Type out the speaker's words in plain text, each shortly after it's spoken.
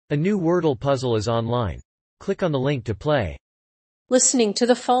A new Wordle puzzle is online. Click on the link to play. Listening to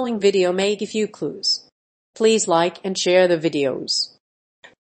the following video may give you clues. Please like and share the videos.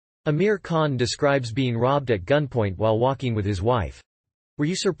 Amir Khan describes being robbed at gunpoint while walking with his wife. Were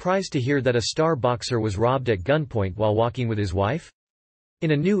you surprised to hear that a star boxer was robbed at gunpoint while walking with his wife?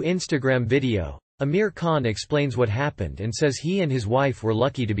 In a new Instagram video, Amir Khan explains what happened and says he and his wife were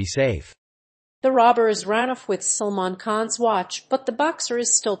lucky to be safe. The robbers ran off with Salman Khan's watch, but the boxer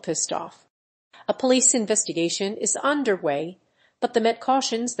is still pissed off. A police investigation is underway, but the Met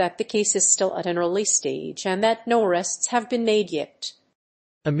cautions that the case is still at an early stage and that no arrests have been made yet.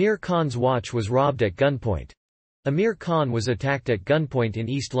 Amir Khan's watch was robbed at gunpoint. Amir Khan was attacked at gunpoint in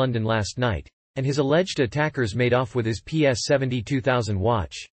East London last night, and his alleged attackers made off with his PS 72,000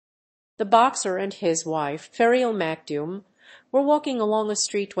 watch. The boxer and his wife, Farial Maktoum, were walking along a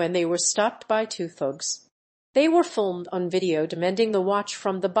street when they were stopped by two thugs. They were filmed on video demanding the watch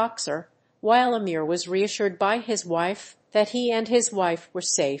from the boxer, while Amir was reassured by his wife that he and his wife were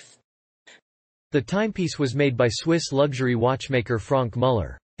safe. The timepiece was made by Swiss luxury watchmaker Frank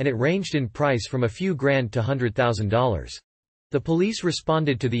Muller, and it ranged in price from a few grand to $100,000. The police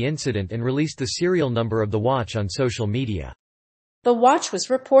responded to the incident and released the serial number of the watch on social media. The watch was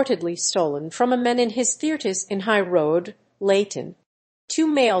reportedly stolen from a man in his 30s in High Road, Leighton. Two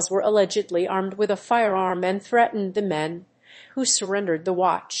males were allegedly armed with a firearm and threatened the men, who surrendered the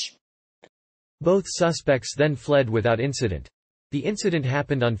watch. Both suspects then fled without incident. The incident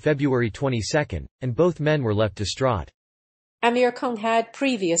happened on February 22, and both men were left distraught. Amir Khan had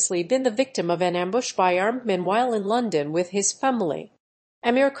previously been the victim of an ambush by armed men while in London with his family.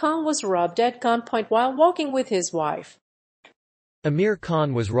 Amir Khan was robbed at gunpoint while walking with his wife. Amir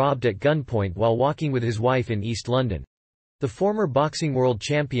Khan was robbed at gunpoint while walking with his wife in East London. The former boxing world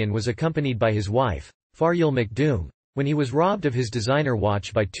champion was accompanied by his wife, Farial Maktoum, when he was robbed of his designer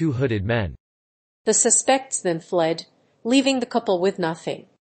watch by two hooded men. The suspects then fled, leaving the couple with nothing.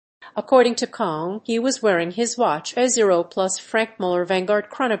 According to Khan, he was wearing his watch, a 0 plus Frank Muller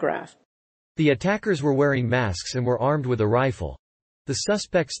Vanguard chronograph. The attackers were wearing masks and were armed with a rifle. The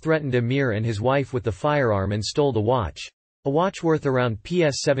suspects threatened Amir and his wife with the firearm and stole the watch, a watch worth around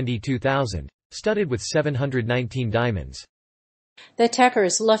PS 72,000, studded with 719 diamonds. The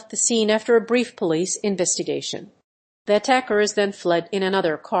attackers left the scene after a brief police investigation. The attackers then fled in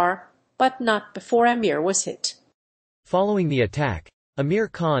another car, but not before Amir was hit. Following the attack, Amir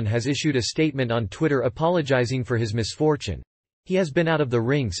Khan has issued a statement on Twitter apologizing for his misfortune. He has been out of the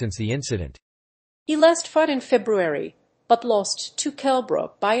ring since the incident. He last fought in February, but lost to Kell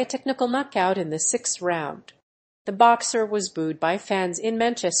Brook by a technical knockout in the 6th round. The boxer was booed by fans in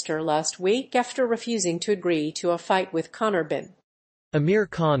Manchester last week after refusing to agree to a fight with Conor Benn. Amir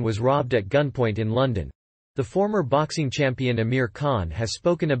Khan was robbed at gunpoint in London. The former boxing champion Amir Khan has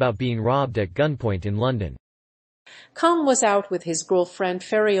spoken about being robbed at gunpoint in London. Khan was out with his girlfriend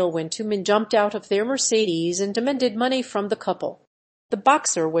Farial when two men jumped out of their Mercedes and demanded money from the couple. The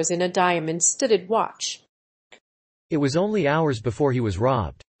boxer was in a diamond-studded watch. It was only hours before he was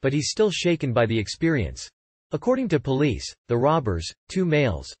robbed, but he's still shaken by the experience. According to police, the robbers, two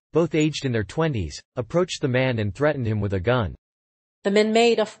males, both aged in their 20s, approached the man and threatened him with a gun. The men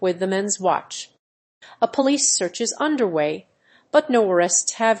made off with the men's watch. A police search is underway, but no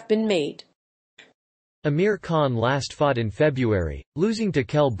arrests have been made. Amir Khan last fought in February, losing to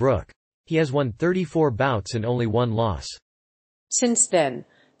Kell Brook. He has won 34 bouts and only one loss. Since then,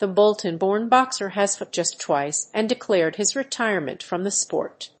 the Bolton-born boxer has fought just twice and declared his retirement from the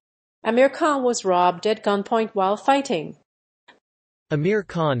sport. Amir Khan was robbed at gunpoint while fighting. Amir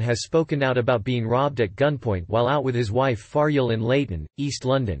Khan has spoken out about being robbed at gunpoint while out with his wife Farial in Leighton, East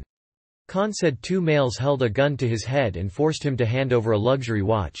London. Khan said two males held a gun to his head and forced him to hand over a luxury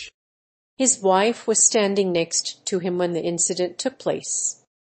watch. His wife was standing next to him when the incident took place.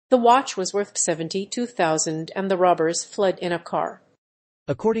 The watch was worth $72,000 and the robbers fled in a car.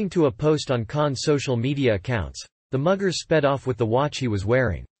 According to a post on Khan's social media accounts, the muggers sped off with the watch he was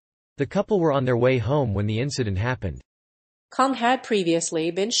wearing. The couple were on their way home when the incident happened. Khan had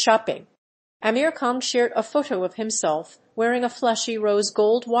previously been shopping. Amir Khan shared a photo of himself wearing a flashy rose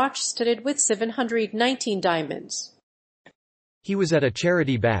gold watch studded with 719 diamonds. He was at a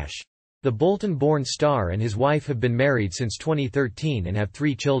charity bash. The Bolton-born star and his wife have been married since 2013 and have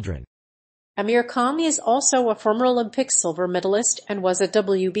 3 children. Amir Khan is also a former Olympic silver medalist and was a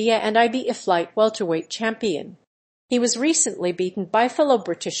WBA and IBF light welterweight champion. He was recently beaten by fellow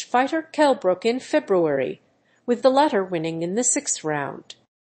British fighter Kell Brook in February, with the latter winning in the 6th round.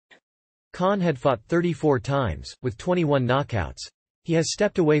 Khan had fought 34 times, with 21 knockouts. He has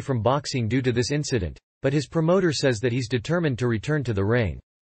stepped away from boxing due to this incident, but his promoter says that he's determined to return to the ring.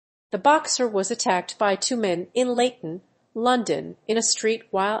 The boxer was attacked by two men in Leighton, London, in a street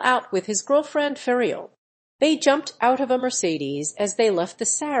while out with his girlfriend Ferial. They jumped out of a Mercedes as they left the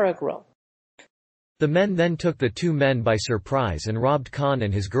Sarah Grill. The men then took the two men by surprise and robbed Khan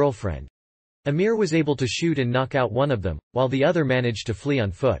and his girlfriend. Amir was able to shoot and knock out one of them, while the other managed to flee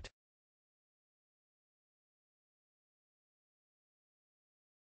on foot.